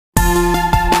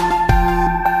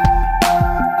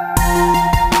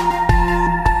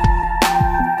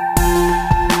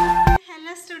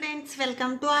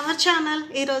Channel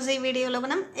ఈ రోజు ఈ వీడియోలో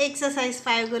మనం ఎక్సర్సైజ్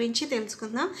 5 గురించి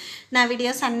తెలుసుకుందాం. నా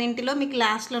వీడియోస్ అన్నింటిలో మీకు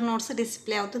లాస్ట్లో నోట్స్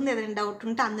డిస్ప్లే అవుతుంది. ఏదైనా డౌట్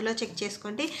ఉంటే అందులో చెక్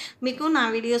చేసుకోండి. మీకు నా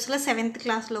వీడియోస్లో 7th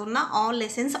క్లాస్లో ఉన్న all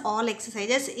lessons all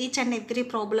exercises each and every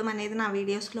problem అనేది నా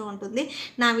వీడియోస్లో ఉంటుంది.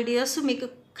 నా వీడియోస్ మీకు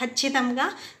ఖచ్చితంగా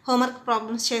హోంవర్క్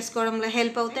ప్రాబ్లమ్స్ చేసుకోవడంలో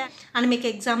హెల్ప్ అవుతాయి అండ్ మీకు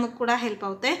ఎగ్జామ్కి కూడా హెల్ప్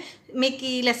అవుతాయి. మీకు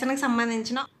ఈ లెసన్కి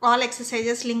సంబంధించిన ఆల్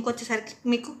ఎక్సర్సైజెస్ లింక్ వచ్చేసరికి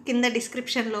మీకు కింద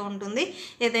డిస్క్రిప్షన్లో ఉంటుంది.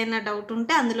 ఏదైనా డౌట్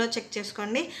ఉంటే అందులో చెక్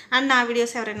చేసుకోండి. అండ్ నా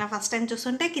వీడియోస్ ఎవరైనా ఫస్ట్ టైం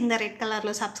చూస్తుంటే కింద రెడ్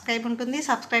కలర్లో సబ్స్క్రైబ్ ఉంటుంది.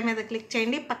 సబ్స్క్రైబ్ మీద క్లిక్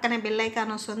చేయండి. పక్కనే బెల్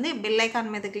ఐకాన్ వస్తుంది. బెల్ ఐకాన్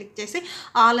మీద క్లిక్ చేసి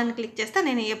ఆల్ అని క్లిక్ చేస్తే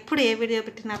నేను ఎప్పుడు ఏ వీడియో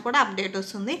పెట్టినా కూడా అప్డేట్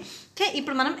వస్తుంది. ఓకే,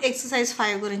 ఇప్పుడు మనం ఎక్సర్సైజ్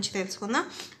 5 గురించి తెలుసుకుందాం.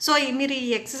 సో మీరు ఈ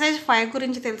ఎక్సర్సైజ్ 5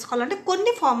 గురించి తెలుసుకోవాలంటే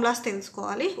కొన్ని ఫార్ములాస్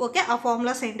తెలుసుకోవాలి. ఓకే, ఆ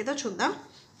ఫార్ములాస్ ఏంటిదో చూద్దాం.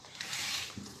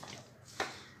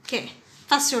 ఓకే,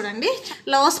 ఫస్ట్ చూడండి,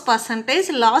 లాస్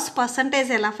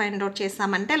పర్సంటేజ్ ఎలా ఫైండ్ అవుట్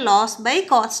చేస్తామంటే లాస్ బై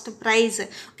కాస్ట్ ప్రైస్.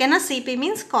 ఓకేనా, CP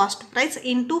means cost price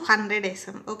into 100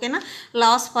 వేసాం. ఓకేనా,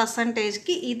 లాస్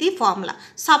పర్సంటేజ్కి ఇది ఫార్ములా.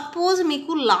 సపోజ్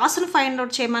మీకు లాస్ను ఫైండ్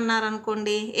అవుట్ చేయమన్నారు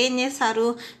అనుకోండి, ఏం చేస్తారు?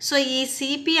 సో ఈ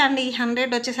సిపి అండ్ ఈ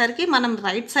 100 వచ్చేసరికి మనం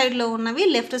రైట్ సైడ్లో ఉన్నవి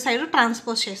లెఫ్ట్ సైడ్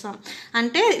ట్రాన్స్పోజ్ చేసాం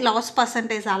అంటే లాస్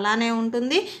పర్సంటేజ్ అలానే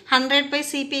ఉంటుంది.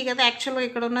 100/CP కదా యాక్చువల్గా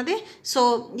ఇక్కడ ఉన్నది. సో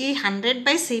ఈ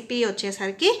 100/CP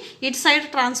వచ్చేసరికి ఇటు సైడ్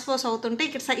ట్రాన్స్పోజ్ అవుతుంటే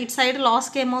ఇటు సైడ్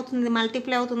లాస్కి ఏమవుతుంది,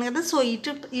 మల్టిప్లై అవుతుంది కదా. సో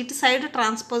ఇటు సైడ్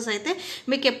ట్రాన్స్పోజ్ అయితే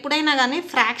మీకు ఎప్పుడైనా కానీ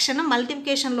ఫ్రాక్షన్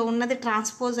మల్టిప్లికేషన్లో ఉన్నది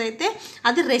ట్రాన్స్పోజ్ అయితే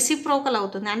అది రెసిప్రోకల్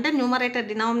అవుతుంది. అంటే న్యూమరేటర్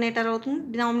డినామినేటర్ అవుతుంది,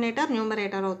 డినామినేటర్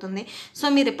న్యూమరేటర్ అవుతుంది.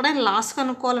 సో మీరు ఎప్పుడైనా లాస్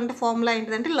కనుక్కోవాలంటే ఫార్ములా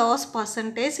ఏంటిదంటే loss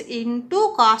percentage into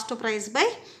cost price by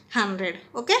 100.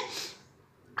 Okay,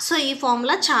 so ఈ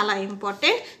ఫార్ములా చాలా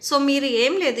ఇంపార్టెంట్. సో మీరు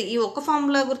ఏం లేదు, ఈ ఒక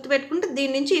ఫార్ములా గుర్తుపెట్టుకుంటే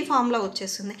దీని నుంచి ఈ ఫార్ములా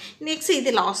వచ్చేస్తుంది. నెక్స్ట్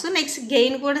ఇది లాస్, నెక్స్ట్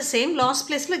గెయిన్ కూడా సేమ్, లాస్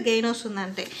ప్లేస్లో గెయిన్ వస్తుంది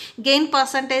అంటే gain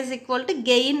percentage equal to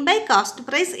gain by cost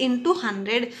price into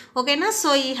 100. ఓకేనా,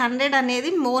 సో ఈ 100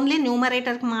 అనేది ఓన్లీ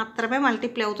న్యూమరేటర్కి మాత్రమే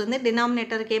మల్టిప్లై అవుతుంది,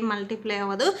 డినామినేటర్కి ఏం మల్టిప్లై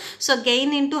అవ్వదు. So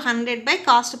gain into 100 by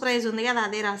cost price ఉంది కదా,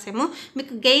 అదే రాసాము.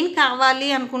 మీకు గెయిన్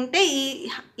కావాలి అనుకుంటే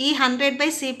ఈ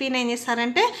 100/CPని ఏం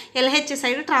చేస్తారంటే LH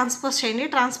సైడ్ ట్రాన్స్పోజ్ చేయండి.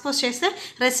 ట్రాన్స్పోజ్ చేస్తే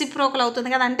రెసిప్రోకల్ అవుతుంది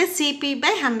కదా, అంటే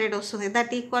CP/100 వస్తుంది.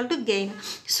 That equal to gain.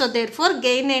 So there four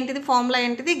gain ఏంటిది, ఫార్ములా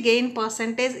ఏంటిది, గెయిన్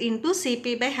పర్సంటేజ్ ఇంటూ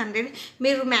CP/100.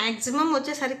 మీరు మ్యాక్సిమం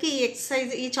వచ్చేసరికి ఈ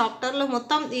ఎక్సర్సైజ్ ఈ చాప్టర్లో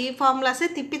మొత్తం ఈ ఫార్ములాసే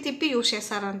తిప్పి యూజ్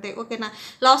చేస్తారు అంతే. ఓకేనా,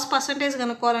 లాస్ పర్సంటేజ్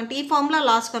కనుక్కోవాలంటే ఈ ఫార్ములా,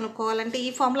 లాస్ కనుక్కోవాలంటే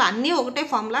ఈ ఫార్ములా, అన్నీ ఒకటే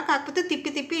ఫార్ములా, కాకపోతే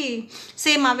తిప్పి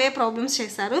సేమ్ అవే ప్రాబ్లమ్స్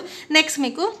చేస్తారు. నెక్స్ట్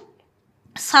మీకు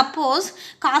సపోజ్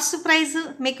కాస్ట్ ప్రైస్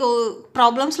మీకు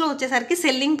ప్రాబ్లమ్స్లో వచ్చేసరికి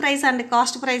selling price and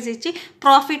cost price ఇచ్చి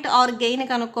ప్రాఫిట్ ఆర్ గెయిన్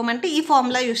కనుక్కోమంటే ఈ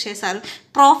ఫార్ములా యూజ్ చేశారు.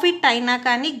 ప్రాఫిట్ అయినా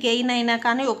కానీ గెయిన్ అయినా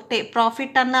కానీ ఒకటే.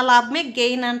 ప్రాఫిట్ అన్న లాభమే,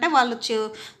 గెయిన్ అంటే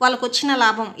వాళ్ళకు వచ్చిన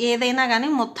లాభం ఏదైనా కానీ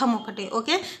మొత్తం ఒకటే.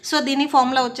 ఓకే, సో దీని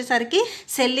ఫార్ములా వచ్చేసరికి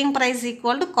selling price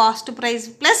equal to cost price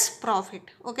plus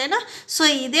profit. ఓకేనా, సో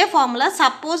ఇదే ఫార్ములా.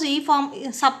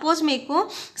 సపోజ్ మీకు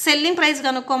సెల్లింగ్ ప్రైస్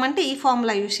కనుక్కోమంటే ఈ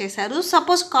ఫార్ములా యూజ్ చేశారు.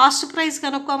 సపోజ్ కాస్ట్ ప్రైస్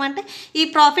కనుక్కోమంటే ఈ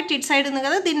ప్రాఫిట్ ఇటు సైడ్ ఉంది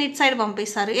కదా, దీన్ని ఇటు సైడ్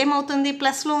పంపిస్తారు. ఏమవుతుంది,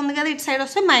 ప్లస్లో ఉంది కదా, ఇటు సైడ్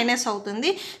వస్తే మైనస్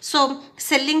అవుతుంది. So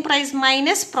selling price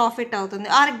minus profit అవుతుంది.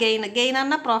 ఆర్ గెయిన్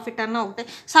అన్న ప్రాఫిట్ అన్న ఒకటే.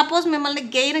 సపోజ్ మిమ్మల్ని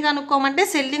గెయిన్ కనుక్కోమంటే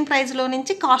సెల్లింగ్ ప్రైస్లో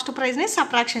నుంచి కాస్ట్ ప్రైస్ని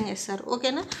సబ్ట్రాక్షన్ చేస్తారు.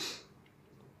 ఓకేనా,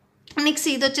 నెక్స్ట్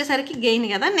ఇది వచ్చేసరికి గెయిన్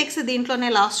కదా. నెక్స్ట్ దీంట్లోనే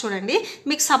లాస్ చూడండి.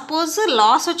 మీకు సపోజ్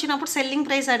లాస్ వచ్చినప్పుడు సెల్లింగ్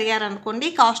ప్రైస్ అడిగారు అనుకోండి,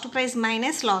 కాస్ట్ ప్రైస్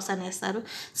మైనస్ లాస్ అనేస్తారు.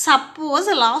 సపోజ్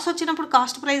లాస్ వచ్చినప్పుడు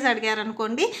కాస్ట్ ప్రైస్ అడిగారు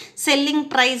అనుకోండి, సెల్లింగ్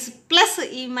ప్రైస్ ప్లస్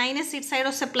ఈ మైనస్ ఇటు సైడ్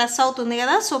వస్తే ప్లస్ అవుతుంది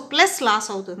కదా, సో ప్లస్ లాస్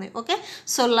అవుతుంది. ఓకే,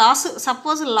 సో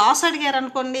సపోజ్ లాస్ అడిగారు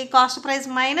అనుకోండి, cost price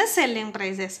minus selling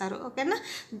price వేస్తారు. ఓకేనా,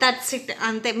 దట్స్ ఇట్,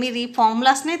 అంతే. మీరు ఈ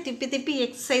ఫార్ములాస్నే తిప్పి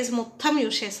ఎక్సర్సైజ్ మొత్తం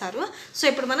యూజ్ చేస్తారు. సో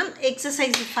ఇప్పుడు మనం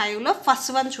ఎక్సర్సైజ్ 5లో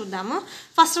ఫస్ట్ వన్ చూద్దాం.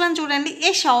 ఫస్ట్ వన్ చూడండి, ఏ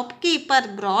shop keeper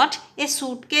brought A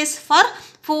suit case for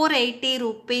 480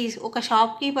 rupees. ఒక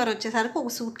షాప్ కీపర్ వచ్చేసరికి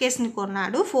ఒక సూట్ కేస్ని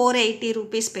కొన్నాడు 480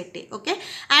 రూపీస్ పెట్టి. Okay,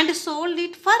 and sold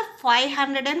it for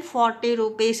 540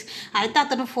 rupees. అయితే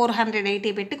అతను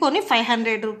 480 పెట్టి కొని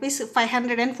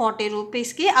 540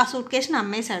 రూపీస్కి ఆ suit కేస్ని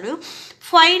అమ్మేశాడు.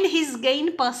 Find his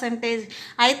gain percentage.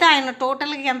 అయితే ఆయన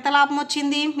టోటల్గా ఎంత లాభం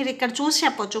వచ్చింది మీరు ఇక్కడ చూసి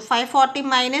చెప్పొచ్చు. 540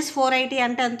 మైనస్ 480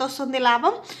 అంటే ఎంత వస్తుంది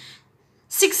లాభం,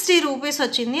 60 రూపీస్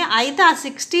వచ్చింది. అయితే ఆ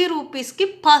 60 రూపీస్కి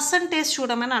పర్సంటేజ్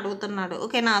చూడమని అడుగుతున్నాడు.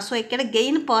 ఓకేనా, సో ఇక్కడ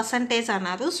గెయిన్ పర్సంటేజ్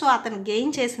అన్నారు. సో అతను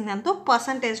గెయిన్ చేసింది ఎంతో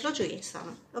పర్సంటేజ్లో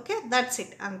చూపిస్తాను. ఓకే, దట్స్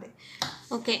ఇట్, అంతే.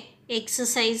 ఓకే,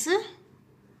 ఎక్సర్సైజ్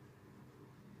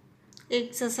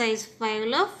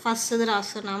 5లో ఫస్ట్ది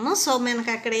రాస్తున్నాము. సో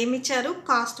మనకు అక్కడ ఏమి ఇచ్చారు,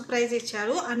 కాస్ట్ ప్రైస్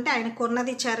ఇచ్చారు, అంటే ఆయన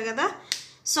కొన్నది ఇచ్చారు కదా.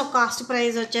 సో కాస్ట్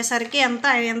ప్రైస్ వచ్చేసరికి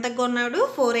ఎంతకు కొన్నాడు,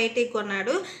 480కి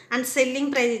కొన్నాడు. అండ్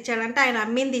సెల్లింగ్ ప్రైస్ ఇచ్చాడంటే ఆయన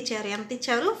అమ్మింది ఇచ్చారు, ఎంత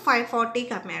ఇచ్చారు,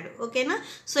 540కి అమ్మాడు. ఓకేనా.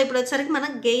 సో ఇప్పుడు వచ్చేసరికి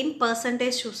మనం గెయిన్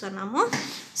పర్సంటేజ్ చూస్తున్నాము.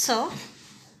 సో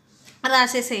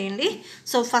రాసేసేయండి.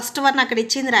 సో ఫస్ట్ వన్ అక్కడ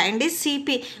ఇచ్చింది రాయండి.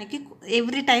 సిపికి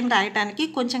ఎవ్రీ టైం రాయడానికి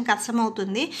కొంచెం కష్టం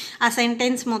అవుతుంది ఆ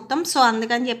సెంటెన్స్ మొత్తం. సో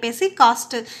అందుకని చెప్పేసి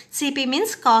cost, CP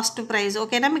means cost price.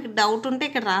 ఓకేనా. మీకు డౌట్ ఉంటే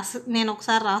ఇక్కడ నేను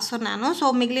ఒకసారి రాస్తున్నాను. సో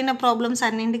మిగిలిన ప్రాబ్లమ్స్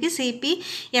అన్నింటికి సిపి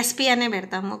ఎస్పి అనే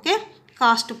పెడతాము. Okay.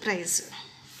 Cost price.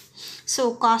 So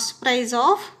cost price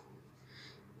of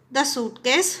the suit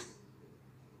case.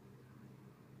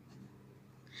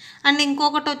 And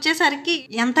ఇంకొకటి వచ్చేసరికి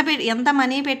ఎంత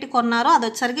మనీ పెట్టి కొన్నారో అది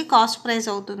వచ్చేసరికి కాస్ట్ ప్రైస్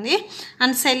అవుతుంది.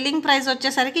 అండ్ సెల్లింగ్ ప్రైస్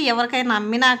వచ్చేసరికి ఎవరికైనా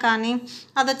అమ్మినా కానీ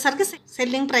అది వచ్చేసరికి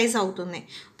సెల్లింగ్ ప్రైస్ అవుతుంది.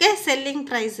 ఓకే. సెల్లింగ్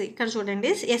ప్రైస్ ఇక్కడ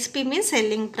చూడండి, SP means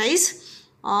selling price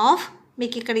of,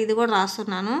 మీకు ఇక్కడ ఇది కూడా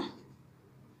రాస్తున్నాను,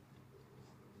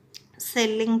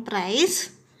 selling price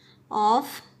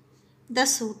of the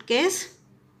suit case.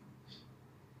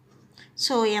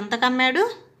 So ఎంతకు అమ్మాడు,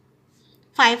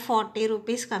 540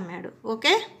 రూపీస్కి అమ్మాడు.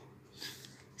 ఓకే.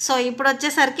 సో ఇప్పుడు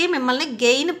వచ్చేసరికి మిమ్మల్ని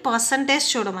gain percentage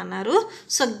చూడమన్నారు.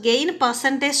 So gain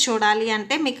percentage చూడాలి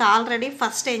అంటే మీకు ఆల్రెడీ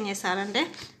ఫస్ట్ ఏం చేశారంటే,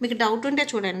 మీకు డౌట్ ఉంటే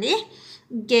చూడండి,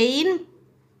 గెయిన్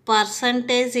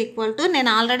పర్సంటేజ్ ఈక్వల్ టు, నేను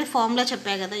ఆల్రెడీ ఫార్ములా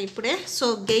చెప్పా కదా ఇప్పుడే. సో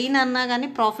గెయిన్ అన్నా కానీ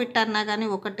ప్రాఫిట్ అన్నా కానీ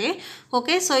ఒకటే.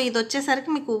 ఓకే. సో ఇది వచ్చేసరికి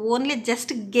మీకు ఓన్లీ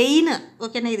జస్ట్ గెయిన్.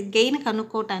 ఓకేనా. ఇది గెయిన్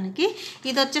కనుక్కోవటానికి.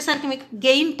 ఇది వచ్చేసరికి మీకు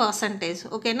గెయిన్ పర్సంటేజ్.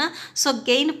 ఓకేనా. సో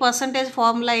గెయిన్ పర్సంటేజ్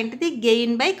ఫార్ములా ఏంటిది,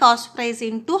 gain by cost price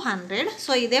into 100.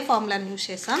 So ఇదే ఫార్ములాని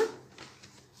యూజ్ చేసాం.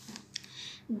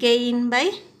 Gain by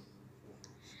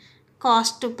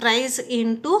cost price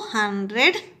into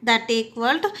 100 that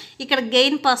equal to, ఇక్కడ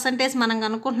గెయిన్ పర్సంటేజ్ మనం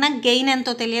అనుకుంటున్నాం. గెయిన్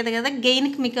ఎంతో తెలియదు కదా.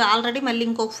 గెయిన్కి మీకు ఆల్రెడీ మళ్ళీ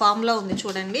ఇంకొక ఫార్ములా ఉంది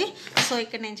చూడండి. సో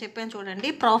ఇక్కడ నేను చెప్పాను చూడండి,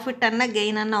 ప్రాఫిట్ అన్న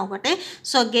గెయిన్ అన్న ఒకటే.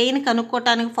 సో గెయిన్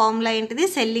కనుక్కోవటానికి ఫార్ములా ఏంటిది,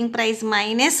 selling price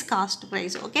minus cost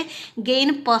price. Okay.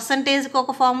 Gain పర్సంటేజ్కి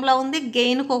ఒక ఫార్ములా ఉంది,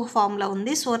 గెయిన్కి ఒక ఫార్ములా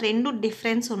ఉంది. సో రెండు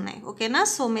డిఫరెన్స్ ఉన్నాయి. ఓకేనా.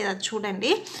 సో మీరు అది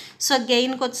చూడండి. సో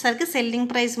గెయిన్కి వచ్చేసరికి selling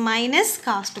price minus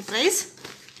cost price.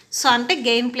 So అంటే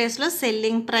గెయిన్ ప్లేస్లో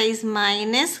selling price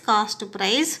minus cost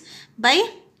price by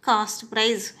cost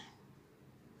price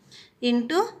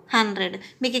into 100.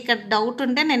 మీకు ఇక్కడ డౌట్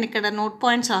ఉంటే నేను ఇక్కడ నోట్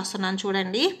పాయింట్స్ రాస్తున్నాను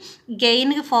చూడండి.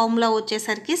 గెయిన్కి ఫార్ములా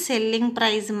వచ్చేసరికి selling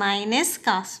price minus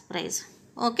cost price.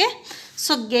 Okay.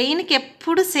 So గెయిన్కి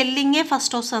ఎప్పుడు సెల్లింగే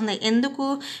ఫస్ట్ వస్తుంది. ఎందుకు,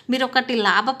 మీరు ఒకటి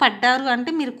లాభపడ్డారు అంటే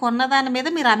మీరు కొన్న దాని మీద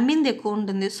మీరు అమ్మింది ఎక్కువ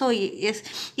ఉంటుంది. సో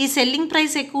ఈ సెల్లింగ్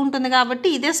ప్రైస్ ఎక్కువ ఉంటుంది కాబట్టి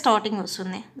ఇదే స్టార్టింగ్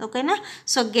వస్తుంది. ఓకేనా.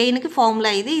 సో గెయిన్కి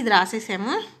ఫార్ములా ఇది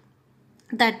రాసేసాము.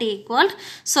 That equal,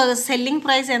 so selling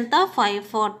price ఎంత,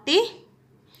 540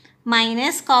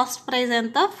 మైనస్ కాస్ట్ ప్రైస్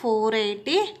ఎంత,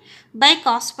 480 బై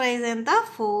కాస్ట్ ప్రైస్ ఎంత,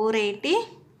 480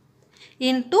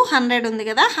 ఇంటూ 100 ఉంది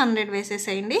కదా, 100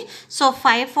 వేసేసేయండి. సో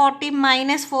 540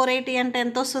 మైనస్ 480 అంటే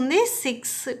ఎంత వస్తుంది,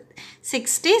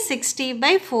 60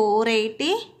 by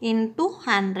 480 into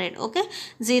 100. Okay.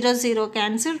 0 0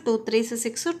 cancel, 2 3s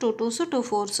 6, 2 2s 2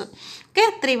 4s. Okay.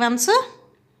 3 1s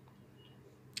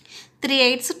 3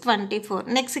 8s 24.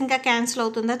 Next ఇంకా క్యాన్సిల్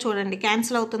అవుతుందా చూడండి,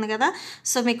 క్యాన్సిల్ అవుతుంది కదా.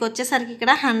 సో మీకు వచ్చేసరికి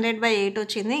ఇక్కడ 100/8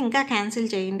 వచ్చింది. ఇంకా క్యాన్సిల్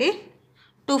చేయండి.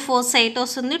 2 4s 8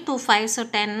 వస్తుంది, 2 5s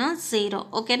 10, 0.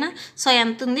 ఓకేనా. సో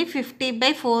ఎంత ఉంది,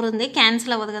 50/4 ఉంది.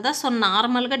 క్యాన్సిల్ అవ్వదు కదా. సో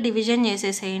నార్మల్గా డివిజన్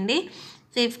చేసేసేయండి.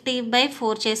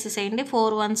 50/4 చేసేసేయండి.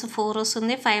 4 1s 4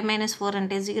 వస్తుంది. 5 - 4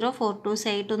 అంటే 0. 4 2s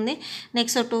 8 ఉంది.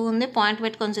 నెక్స్ట్ 2 ఉంది, పాయింట్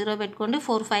పెట్టుకొని 0 పెట్టుకోండి.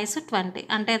 4 5s 20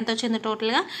 అంటే ఎంత వచ్చింది,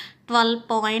 టోటల్గా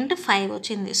 12.5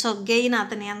 వచ్చింది. సో గెయిన్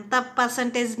అతను ఎంత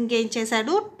పర్సంటేజ్ గెయిన్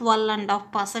చేశాడు,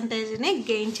 12.5%ని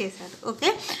గెయిన్ చేశాడు.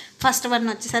 ఓకే. ఫస్ట్ వన్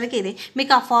వచ్చేసరికి ఇది.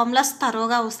 మీకు ఆ ఫార్ములాస్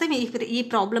తరోగా వస్తే మీ ఈ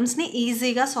ప్రాబ్లమ్స్ని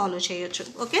ఈజీగా సాల్వ్ చేయొచ్చు.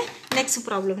 ఓకే. నెక్స్ట్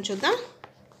ప్రాబ్లం చూద్దాం.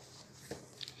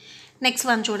 నెక్స్ట్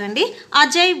వన్ చూడండి.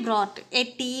 Ajay brought A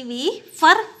TV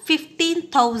for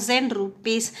 15,000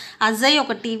 rupees. Ajay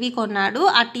ఒక టీవీ కొన్నాడు.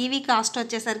 ఆ టీవీ కాస్ట్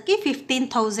వచ్చేసరికి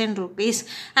 15,000 rupees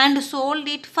and sold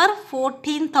it for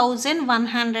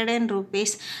 14,100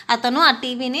 rupees. అతను ఆ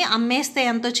టీవీని అమ్మేస్తే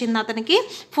ఎంత వచ్చింది అతనికి,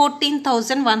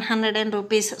 14,100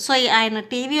 రూపీస్. సో ఆయన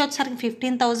టీవీ వచ్చేసరికి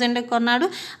 15,000 కొన్నాడు,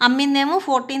 అమ్మిందేమో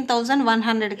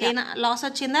 14,100కి. లాస్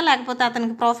వచ్చిందా లేకపోతే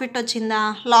అతనికి ప్రాఫిట్ వచ్చిందా,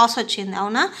 లాస్ వచ్చింది.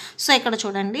 అవునా. సో ఇక్కడ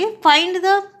చూడండి, ఫైండ్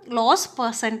ద లాస్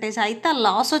పర్సంటేజ్. అయితే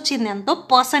లాస్ వచ్చింది ఎంతో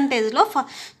పర్సంటేజ్లో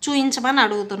చూపించమని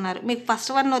అడుగుతున్నారు. మీకు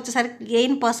ఫస్ట్ వన్ వచ్చేసరికి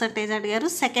గెయిన్ పర్సంటేజ్ అడిగారు,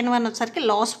 సెకండ్ వన్ వచ్చేసరికి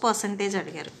లాస్ పర్సంటేజ్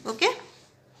అడిగారు. ఓకే.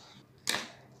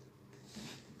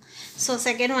 సో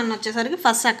సెకండ్ వన్ వచ్చేసరికి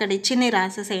ఫస్ట్ అక్కడ ఇచ్చింది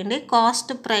రాసేసేయండి.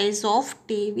 కాస్ట్ ప్రైస్ ఆఫ్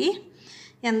టీవీ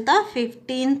ఎంత,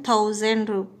 15,000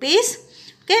 rupees.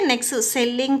 Okay. Next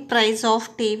selling price of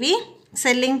TV,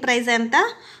 selling price ఎంత,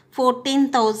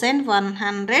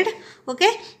 14,100. ఓకే,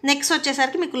 నెక్స్ట్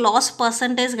వచ్చేసరికి మీకు loss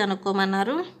percentage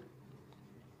కనుక్కోమన్నారు.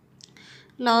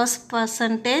 Loss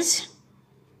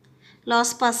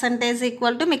percentage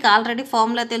equal to మీకు ఆల్రెడీ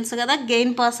ఫార్ములా తెలుసు కదా,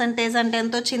 గెయిన్ పర్సంటేజ్ అంటే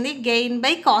ఎంత వచ్చింది, gain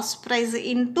by cost price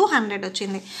into 100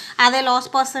 వచ్చింది. అదే లాస్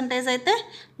పర్సంటేజ్ అయితే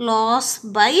లాస్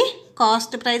బై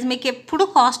కాస్ట్ ప్రైస్, మీకు ఎప్పుడు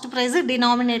కాస్ట్ ప్రైస్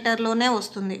డినామినేటర్లోనే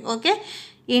వస్తుంది. Okay,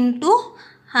 into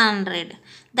 100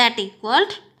 that equal.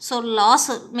 So loss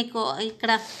మీకు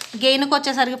ఇక్కడ గెయిన్కి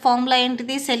వచ్చేసరికి ఫార్ములా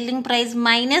ఏంటిది, selling price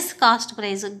minus cost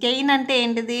price. Gain అంటే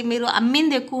ఏంటిది, మీరు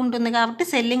అమ్మింది ఎక్కువ ఉంటుంది కాబట్టి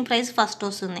సెల్లింగ్ ప్రైస్ ఫస్ట్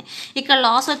వస్తుంది. ఇక్కడ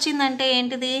లాస్ వచ్చిందంటే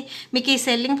ఏంటిది, మీకు ఈ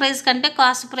సెల్లింగ్ ప్రైస్ కంటే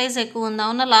కాస్ట్ ప్రైస్ ఎక్కువ ఉంది.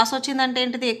 అవునా, లాస్ వచ్చిందంటే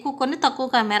ఏంటిది, ఎక్కువ కొన్ని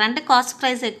తక్కువగా అమ్మారు అంటే కాస్ట్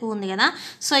ప్రైస్ ఎక్కువ ఉంది కదా.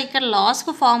 సో ఇక్కడ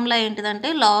లాస్కు ఫార్ములా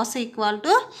ఏంటిదంటే loss equal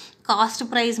to cost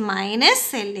price minus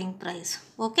selling price.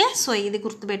 Okay, so ఇది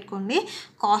గుర్తుపెట్టుకోండి,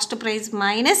 cost price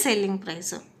minus selling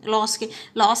price.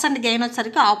 Loss and gain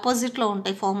వచ్చేసరికి ఆపోజిట్లో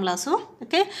ఉంటాయి ఫార్ములాస్.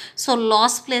 ఓకే, సో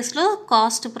లాస్ ప్లేస్లో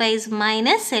cost price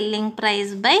minus selling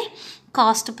price by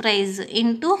cost price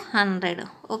into 100.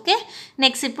 Okay,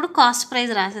 next ఇప్పుడు cost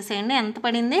price రాసేసేయండి. ఎంత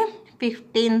పడింది,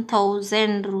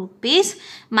 15,000 rupees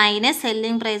minus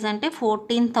selling price అంటే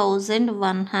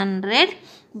 14,100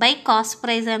 బై కాస్ట్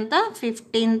ప్రైస్ ఎంత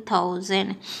 15,000.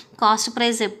 Cost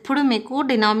price ఎప్పుడు మీకు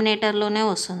డినామినేటర్లోనే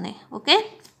వస్తుంది. ఓకే,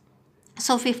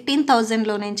 సో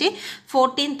 15,000లో నుంచి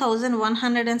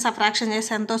 14,100 అని సబ్ట్రాక్షన్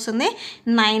చేస్తే ఎంత వస్తుంది,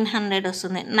 900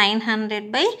 వస్తుంది. 900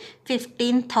 by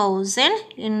 15,000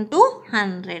 into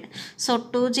 100. So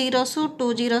 2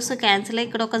 zeros cancel అయ్యి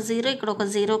ఇక్కడ ఒక 0 ఇక్కడ ఒక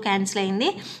 0 క్యాన్సిల్ అయింది.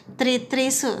 3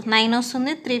 3s 9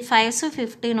 వస్తుంది, 3 5s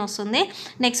 15 వస్తుంది.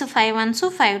 Next 5 1s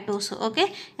 5 2s. ఓకే,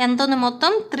 ఎంత ఉంది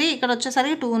మొత్తం 3, ఇక్కడ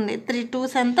వచ్చేసరికి 2 ఉంది. 3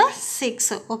 2s ఎంత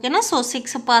 6. ఓకేనా, సో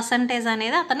 6%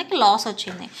 అనేది అతనికి లాస్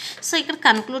వచ్చింది. సో ఇక్కడ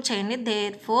కన్క్లూడ్ చేయండి,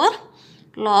 therefore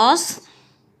loss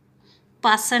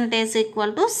percentage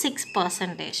equal to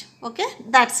 6%. Okay,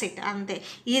 that's it, అంతే.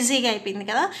 ఈజీగా అయిపోయింది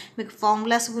కదా, మీకు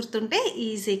ఫార్ములాస్ గుర్తుంటే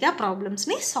ఈజీగా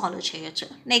ప్రాబ్లమ్స్ని సాల్వ్ చేయొచ్చు.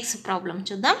 నెక్స్ట్ ప్రాబ్లం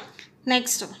చూద్దాం.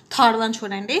 నెక్స్ట్ థర్డ్ వన్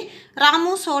చూడండి.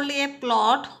 రాము sold A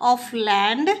plot of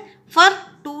land for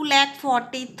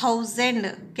 2,40,000.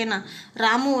 ఓకేనా,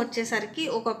 రాము వచ్చేసరికి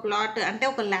ఒక ప్లాట్ అంటే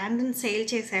ఒక ల్యాండ్ని సేల్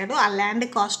చేశాడు. ఆ ల్యాండ్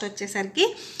కాస్ట్ వచ్చేసరికి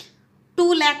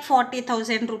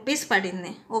 2,40,000 రూపీస్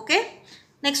పడింది. ఓకే,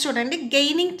 నెక్స్ట్ చూడండి,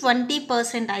 గెయినింగ్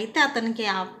 20% అయితే అతనికి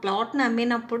ఆ ప్లాట్ని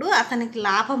అమ్మినప్పుడు అతనికి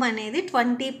లాభం అనేది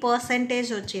 20%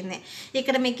 వచ్చింది.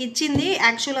 ఇక్కడ మీకు ఇచ్చింది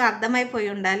యాక్చువల్గా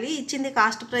అర్థమైపోయి ఉండాలి, ఇచ్చింది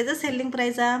కాస్ట్ ప్రైజా సెల్లింగ్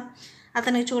ప్రైజా.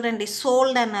 అతనికి చూడండి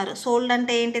సోల్డ్ అన్నారు, సోల్డ్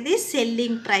అంటే ఏంటిది,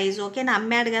 సెల్లింగ్ ప్రైజ్. ఓకేనా,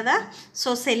 అమ్మాడు కదా, సో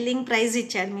సెల్లింగ్ ప్రైజ్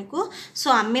ఇచ్చాడు మీకు. సో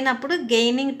అమ్మినప్పుడు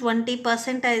గెయినింగ్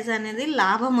 20% అనేది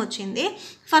లాభం వచ్చింది.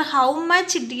 For how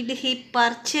much did he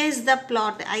purchase the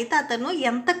plot, అయితే అతను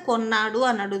ఎంత కొన్నాడు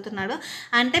అని అడుగుతున్నాడు.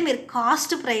 అంటే మీరు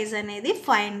కాస్ట్ ప్రైజ్ అనేది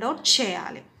ఫైండ్ అవుట్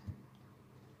చేయాలి.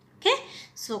 Okay,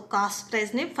 so cost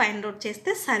ప్రైస్ని find out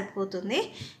చేస్తే సరిపోతుంది.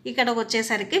 ఇక్కడ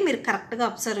వచ్చేసరికి మీరు కరెక్ట్గా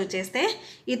అబ్జర్వ్ చేస్తే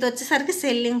ఇది వచ్చేసరికి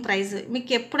సెల్లింగ్ ప్రైస్.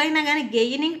 మీకు ఎప్పుడైనా కానీ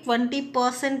గెయినింగ్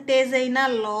 20% అయినా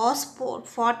లాస్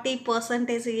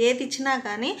 40% ఏది ఇచ్చినా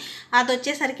కానీ అది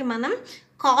వచ్చేసరికి మనం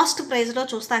కాస్ట్ ప్రైస్లో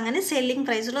చూస్తాం కానీ సెల్లింగ్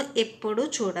ప్రైస్లో ఎప్పుడు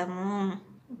చూడము.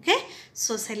 ఓకే,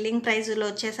 సో సెల్లింగ్ ప్రైస్లో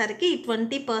వచ్చేసరికి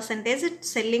 20%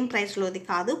 సెల్లింగ్ ప్రైస్లోది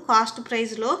కాదు, కాస్ట్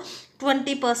ప్రైస్లో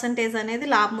 20% అనేది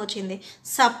లాభం వచ్చింది.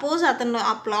 సపోజ్ అతను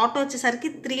ఆ ప్లాట్ వచ్చేసరికి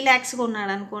 3 lakhs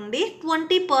కొన్నాడు అనుకోండి,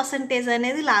 20%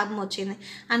 అనేది లాభం వచ్చింది.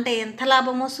 అంటే ఎంత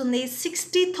లాభం వస్తుంది,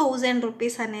 60,000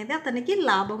 రూపీస్ అనేది అతనికి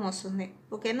లాభం వస్తుంది.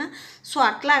 ఓకేనా, సో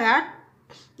అట్లాగా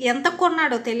ఎంత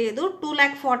కొన్నాడో తెలియదు,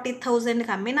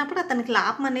 2,40,000కి అమ్మినప్పుడు అతనికి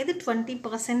లాభం అనేది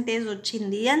 20%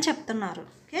 వచ్చింది అని చెప్తున్నారు.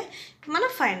 ఓకే, మనం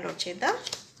ఫైండ్ అవుట్ చేద్దాం.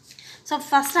 సో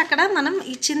ఫస్ట్ అక్కడ మనం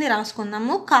ఇచ్చింది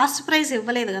రాసుకుందాము. కాస్ట్ ప్రైస్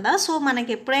ఇవ్వలేదు కదా, సో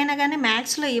మనకి ఎప్పుడైనా కానీ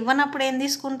మ్యాథ్స్లో ఇవ్వనప్పుడు ఏం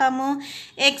తీసుకుంటాము,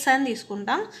 ఎక్స్ అని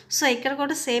తీసుకుంటాం. సో ఇక్కడ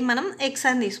కూడా సేమ్ మనం ఎక్స్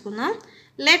అని తీసుకుందాం.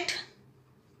 Let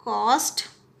cost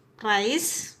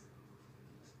price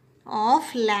of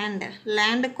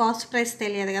land cost price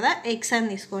తెలియదు కదా, ఎక్స్ అని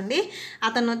తీసుకోండి.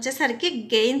 అతను వచ్చేసరికి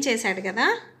గెయిన్ చేశాడు కదా,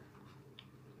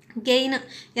 గెయిన్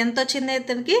ఎంత వచ్చింది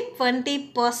అతనికి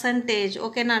 20%.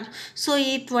 ఓకేనా, సో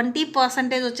ఈ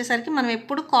 20% వచ్చేసరికి మనం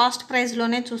ఎప్పుడు కాస్ట్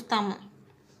ప్రైస్లోనే చూస్తాము.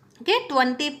 ఓకే,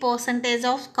 20%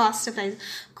 ఆఫ్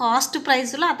కాస్ట్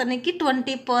ప్రైస్లో అతనికి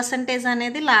 20%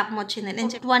 అనేది లాభం వచ్చింది.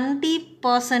 నేను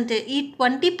 20%, ఈ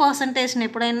 20%ని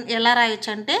ఎప్పుడైనా ఎలా రాయొచ్చు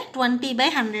అంటే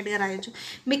 20/100గా రాయొచ్చు.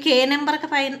 మీకు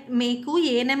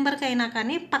ఏ నెంబర్కి అయినా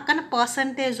కానీ పక్కన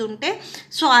పర్సంటేజ్ ఉంటే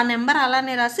సో ఆ నెంబర్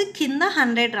అలానే రాసి కింద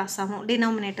 100 రాస్తాము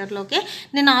డినామినేటర్లోకి.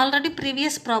 నేను ఆల్రెడీ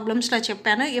ప్రీవియస్ ప్రాబ్లమ్స్లో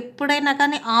చెప్పాను, ఎప్పుడైనా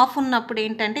కానీ ఆఫ్ ఉన్నప్పుడు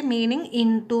ఏంటంటే మీనింగ్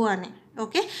ఇంటూ అని.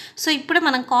 ఓకే. సో ఇప్పుడు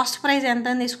మనం కాస్ట్ ప్రైస్ ఎంత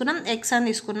అని తీసుకున్నాం, ఎక్స్ అని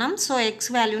తీసుకున్నాం. సో ఎక్స్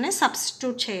వాల్యూని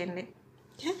సబ్స్టిట్యూట్ చేయండి.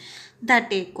 Okay,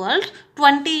 that equal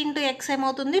 20 into X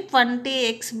ఏమవుతుంది,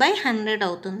 20x/100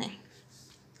 అవుతుంది.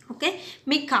 ఓకే,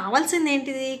 మీకు కావాల్సింది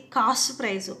ఏంటిది, కాస్ట్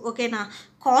ప్రైస్. ఓకేనా,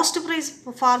 కాస్ట్ ప్రైస్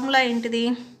ఫార్ములా ఏంటిది,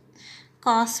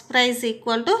 కాస్ట్ ప్రైస్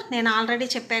ఈక్వల్ టు, నేను ఆల్రెడీ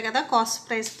చెప్పా కదా cost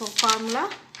price formula.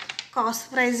 Cost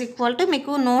price equal to,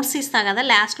 మీకు నోట్స్ ఇస్తా కదా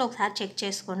లాస్ట్లో ఒకసారి చెక్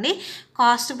చేసుకోండి.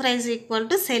 Cost price equal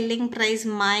to selling price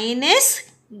minus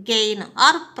gain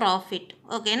or profit.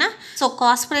 ఓకేనా, so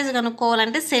cost price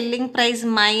కనుక్కోవాలంటే selling price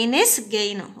minus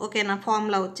gain. ఓకేనా,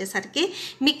 ఫార్ములా వచ్చేసరికి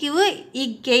మీకు ఈ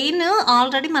గెయిన్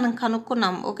ఆల్రెడీ మనం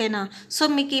కనుక్కున్నాం. ఓకేనా, సో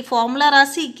మీకు ఈ ఫార్ములా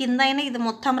రాసి కింద అయినా ఇది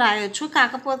మొత్తం రాయొచ్చు.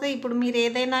 కాకపోతే ఇప్పుడు మీరు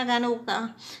ఏదైనా కానీ ఒక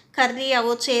కర్రీ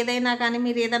అవ్వచ్చు, ఏదైనా కానీ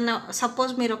మీరు ఏదన్నా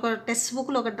సపోజ్ మీరు ఒక టెక్స్ట్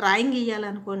బుక్లో ఒక డ్రాయింగ్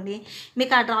గీయాలనుకోండి,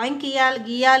 మీకు ఆ డ్రాయింగ్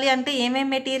గీయాలి అంటే ఏమేమి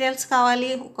మెటీరియల్స్ కావాలి,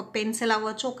 ఒక పెన్సిల్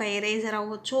అవ్వచ్చు, ఒక ఎరేజర్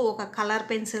అవ్వచ్చు, ఒక కలర్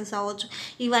పెన్సిల్స్ అవ్వచ్చు.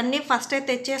 ఇవన్నీ ఫస్ట్ అయితే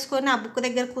తెచ్చేసుకొని ఆ బుక్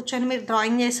దగ్గర కూర్చొని మీరు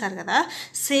డ్రాయింగ్ చేస్తారు కదా,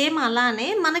 సేమ్ అలానే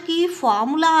మనకి ఈ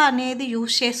ఫార్ములా అనేది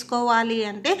యూజ్ చేసుకోవాలి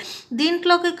అంటే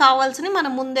దీంట్లోకి కావాల్సినవి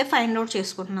మనం ముందే ఫైండ్ అవుట్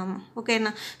చేసుకుంటున్నాము.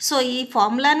 ఓకేనా, సో ఈ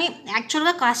ఫార్ములాని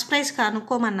యాక్చువల్గా కాస్ట్ ప్రైస్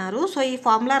కనుక్కోమన్నారు. సో ఈ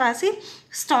ఫార్ములా రాసి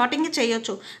స్టార్టింగ్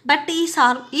చేయొచ్చు. బట్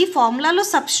ఈ ఫార్ములాలో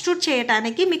సబ్స్టిట్యూట్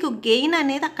చేయడానికి మీకు గెయిన్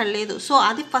అనేది అక్కడ లేదు. సో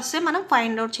అది ఫస్టే మనం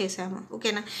ఫైండ్ అవుట్ చేసాము.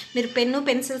 ఓకేనా, మీరు పెన్ను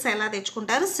పెన్సిల్స్ ఎలా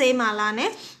తెచ్చుకుంటారు సేమ్ అలానే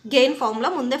గెయిన్ ఫార్ములా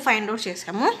ముందే ఫైండ్ అవుట్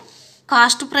చేసాము.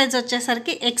 కాస్ట్ ప్రైస్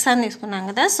వచ్చేసరికి ఎక్స్ అని తీసుకున్నాం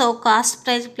కదా, సో కాస్ట్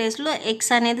ప్రైస్ ప్లేస్లో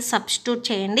ఎక్స్ అనేది సబ్స్టిట్యూట్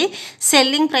చేయండి.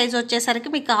 సెల్లింగ్ ప్రైస్ వచ్చేసరికి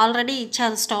మీకు ఆల్రెడీ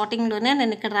ఇచ్చారు స్టార్టింగ్లోనే,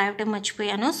 నేను ఇక్కడ రాయటం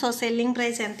మర్చిపోయాను. సో సెల్లింగ్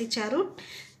ప్రైస్ ఎంత ఇచ్చారు,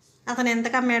 అతను ఎంత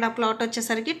కమ్మాడు, ఆ ప్లాట్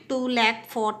వచ్చేసరికి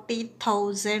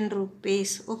 2,40,000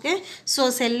 rupees. Okay, so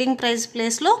selling price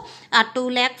ప్లేస్లో ఆ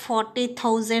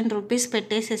 2,40,000 రూపీస్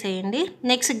పెట్టేసేసేయండి.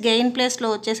 నెక్స్ట్ గెయిన్ ప్లేస్లో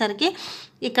వచ్చేసరికి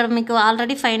ఇక్కడ మీకు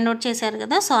ఆల్రెడీ ఫైండ్ అవుట్ చేశారు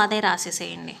కదా, సో అదే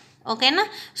రాసేసేయండి. ఓకేనా,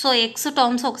 సో ఎక్స్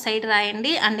టర్మ్స్ ఒక సైడ్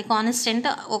రాయండి అండ్ కాన్స్టెంట్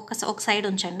ఒక సైడ్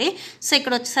ఉంచండి. సో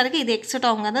ఇక్కడ వచ్చేసరికి ఇది ఎక్స్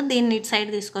టర్మ్ కదా, దీన్ని ఇటు సైడ్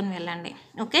తీసుకొని వెళ్ళండి.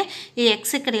 ఓకే, ఈ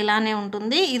ఎక్స్ ఇక్కడ ఇలానే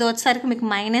ఉంటుంది. ఇది వచ్చేసరికి మీకు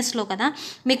మైనస్లో కదా,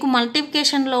 మీకు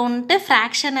మల్టిప్లికేషన్లో ఉంటే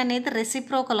ఫ్రాక్షన్ అనేది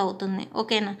రెసిప్రోకల్ అవుతుంది.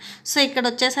 ఓకేనా, సో ఇక్కడ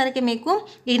వచ్చేసరికి మీకు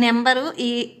ఈ నెంబరు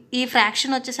ఈ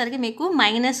ఫ్రాక్షన్ వచ్చేసరికి మీకు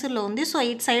మైనస్లో ఉంది. సో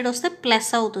ఇటు సైడ్ వస్తే ప్లస్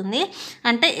అవుతుంది,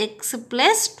 అంటే ఎక్స్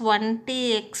ప్లస్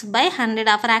 20x/100.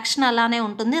 ఆ ఫ్రాక్షన్ అలానే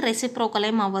ఉంటుంది, రెసిప్రోకల్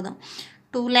ఏం అవ్వదు.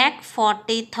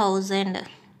 2,40,000.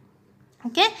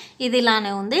 ఓకే, ఇది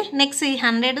ఇలానే ఉంది. నెక్స్ట్ ఈ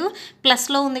 100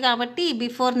 ప్లస్లో ఉంది కాబట్టి ఈ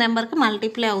బిఫోర్ నెంబర్కి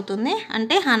మల్టిప్లై అవుతుంది,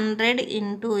 అంటే 100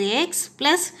 ఇంటూ ఎక్స్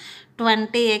ప్లస్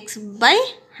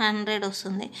 20x/100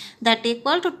 వస్తుంది. That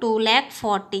equal to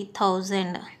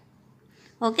 2,40,000.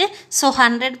 Okay, so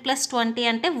 100 + 20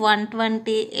 అంటే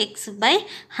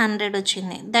 120x/100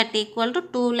 వచ్చింది. That equal to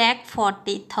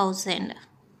 2,40,000.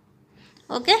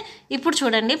 ఓకే, ఇప్పుడు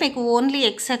చూడండి మీకు ఓన్లీ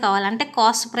ఎక్సే కావాలి, అంటే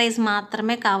కాస్ట్ ప్రైస్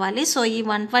మాత్రమే కావాలి. సో ఈ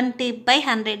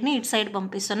 120/100ని ఇటు సైడ్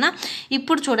పంపిస్తున్నా.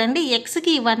 ఇప్పుడు చూడండి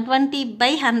ఎక్స్కి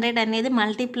 120/100 అనేది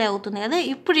మల్టిప్లై అవుతుంది కదా,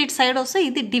 ఇప్పుడు ఇటు సైడ్ వస్తే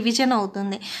ఇది డివిజన్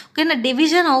అవుతుంది. ఓకేనా,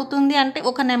 డివిజన్ అవుతుంది అంటే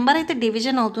ఒక నెంబర్ అయితే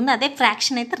డివిజన్ అవుతుంది, అదే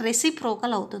ఫ్రాక్షన్ అయితే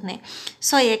రెసిప్రోకల్ అవుతుంది.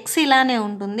 సో ఎక్స్ ఇలానే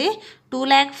ఉంటుంది,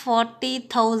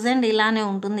 2,40,000 ఇలానే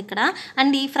ఉంటుంది ఇక్కడ,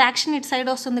 అండ్ ఈ ఫ్రాక్షన్ ఇటు సైడ్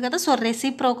వస్తుంది కదా, సో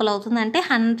రెసిప్రోకల్ అవుతుంది, అంటే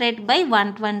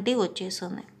 100/120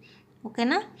 వచ్చేస్తుంది.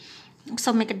 ఓకేనా, సో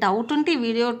మీకు డౌట్ ఉంటే ఈ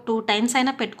వీడియో 2 టైమ్స్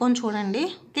అయినా పెట్టుకొని చూడండి.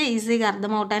 ఓకే, ఈజీగా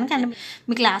అర్థం అవడానికి, అండ్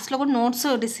మీ క్లాస్లో కూడా నోట్స్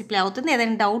డిస్ప్లే అవుతుంది.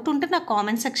 ఏదైనా డౌట్ ఉంటే నాకు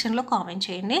కామెంట్ సెక్షన్లో కామెంట్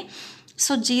చేయండి.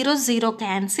 సో 0 0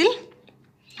 క్యాన్సిల్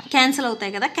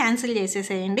అవుతాయి కదా, క్యాన్సిల్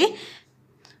చేసేసేయండి.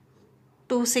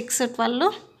 2 6 12,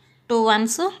 2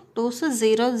 1s 2s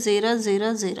 0 0 0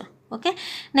 0. Okay,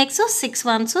 next 6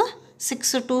 1s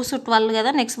 6 2s 12 కదా,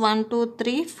 నెక్స్ట్ 1 2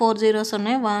 3 4 zeros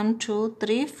ఉన్నాయి, 1 2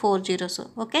 3 4 zeros.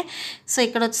 ఓకే, సో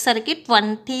ఇక్కడ వచ్చేసరికి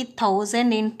 20,000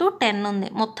 ఇంటూ 10 ఉంది,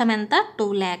 మొత్తం ఎంత 2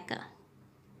 lakh.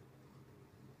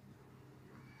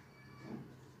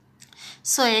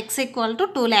 So X equal to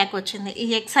 2 lakh వచ్చింది. ఈ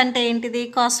ఎక్స్ అంటే ఏంటిది,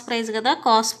 కాస్ట్ ప్రైస్ కదా,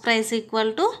 cost price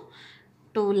equal to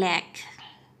 2 lakh.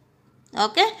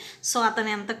 Okay, so అతను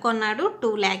ఎంత కొన్నాడు,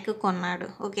 2 lakh కొన్నాడు.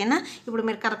 ఓకేనా, ఇప్పుడు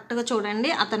మీరు కరెక్ట్గా చూడండి,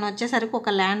 అతను వచ్చేసరికి ఒక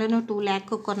ల్యాండ్ను 2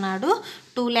 lakh కొన్నాడు,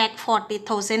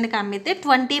 2,40,000కి అమ్మితే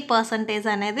 20%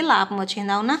 అనేది లాభం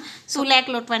వచ్చింది. అవునా, 2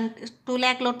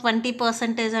 lakhలో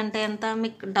 20% అంటే ఎంత,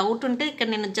 మీకు డౌట్ ఉంటే ఇక్కడ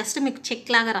నేను జస్ట్ మీకు చెక్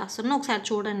లాగా రాస్తున్నా, ఒకసారి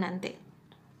చూడండి అంతే,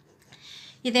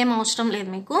 ఇదేం అవసరం లేదు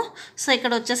మీకు. సో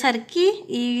ఇక్కడ వచ్చేసరికి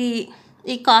ఈ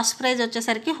ఈ కాస్ట్ ప్రైస్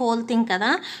వచ్చేసరికి హోల్ థింగ్ కదా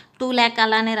 2 lakh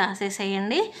అలానే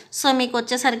రాసేసేయండి. సో మీకు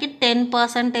వచ్చేసరికి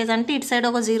 10% అంటే ఇటు సైడ్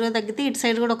ఒక 0 తగ్గితే ఇటు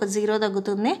సైడ్ కూడా ఒక 0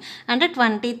 తగ్గుతుంది, అంటే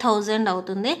 20,000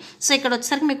 అవుతుంది. సో ఇక్కడ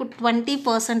వచ్చేసరికి మీకు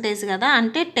 20% కదా,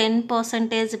 అంటే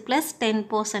 10% ప్లస్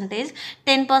 10%.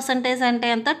 10% అంటే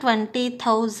ఎంత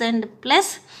 20,000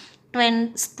 ప్లస్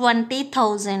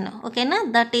 20,000 ఓకేనా,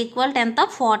 దట్ ఈక్వల్ ఎంత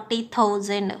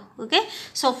 40,000. ఓకే,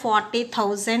 సో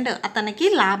 40,000 అతనికి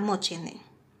లాభం వచ్చింది.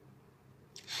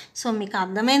 సో మీకు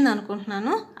అర్థమైంది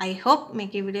అనుకుంటున్నాను. ఐ హోప్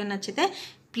మీకు ఈ వీడియో నచ్చితే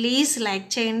ప్లీజ్ లైక్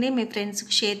చేయండి, మీ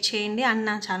ఫ్రెండ్స్కి షేర్ చేయండి, అండ్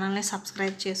నా ఛానల్ని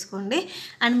సబ్స్క్రైబ్ చేసుకోండి.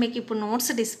 అండ్ మీకు ఇప్పుడు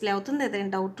నోట్స్ డిస్ప్లే అవుతుంది,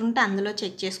 ఏదైనా డౌట్ ఉంటే అందులో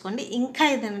చెక్ చేసుకోండి. ఇంకా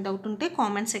ఏదైనా డౌట్ ఉంటే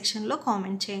కామెంట్ సెక్షన్లో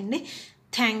కామెంట్ చేయండి.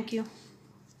 Thank you.